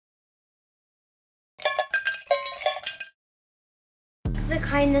the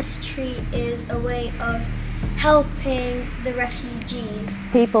kindness tree is a way of helping the refugees.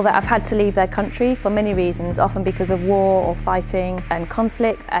 People that have had to leave their country for many reasons, often because of war or fighting and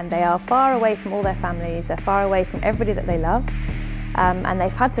conflict, and they are far away from all their families, they're far away from everybody that they love, and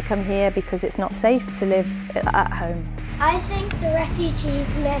they've had to come here because it's not safe to live at home. I think the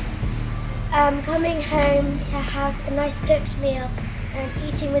refugees miss coming home to have a nice cooked meal and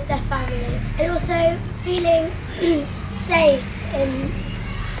eating with their family, and also feeling safe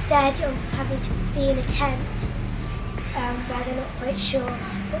instead of having to be in a tent where they're not quite sure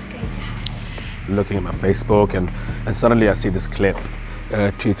what's going to happen. Looking at my Facebook and suddenly I see this clip,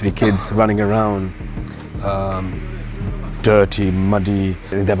 2-3 kids running around, dirty, muddy,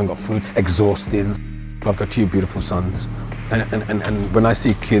 they haven't got food, exhausted. I've got 2 beautiful sons, and when I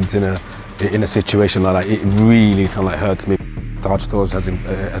see kids in a situation like that, it really kind of like hurts me. The Heart Stores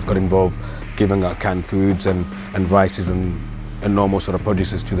has got involved giving out canned foods and rices and normal sort of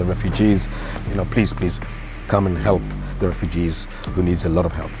produces to the refugees. You know, please come and help the refugees who needs a lot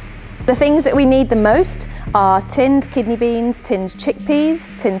of help. The things that we need the most are tinned kidney beans, tinned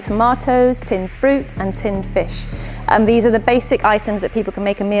chickpeas, tinned tomatoes, tinned fruit and tinned fish. These are the basic items that people can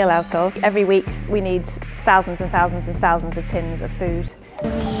make a meal out of. Every week we need thousands and thousands and thousands of tins of food. We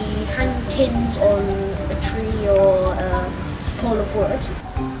hang tins on a tree or a pole of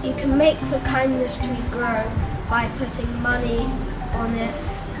wood. You can make the kindness tree grow by putting money on it.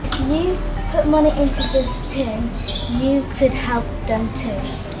 If you put money into this tin, you could help them too.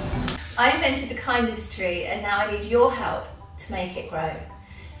 I invented the kindness tree and now I need your help to make it grow.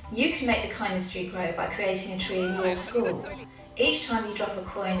 You can make the kindness tree grow by creating a tree in your school. Each time you drop a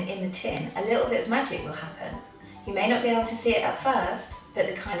coin in the tin, a little bit of magic will happen. You may not be able to see it at first, but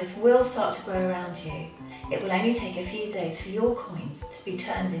the kindness will start to grow around you. It will only take a few days for your coins to be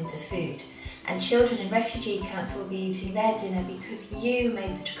turned into food, and children in refugee camps will be eating their dinner because you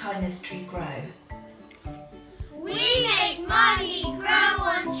made the kindness tree grow. We make money grow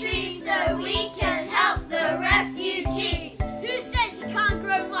on trees so we can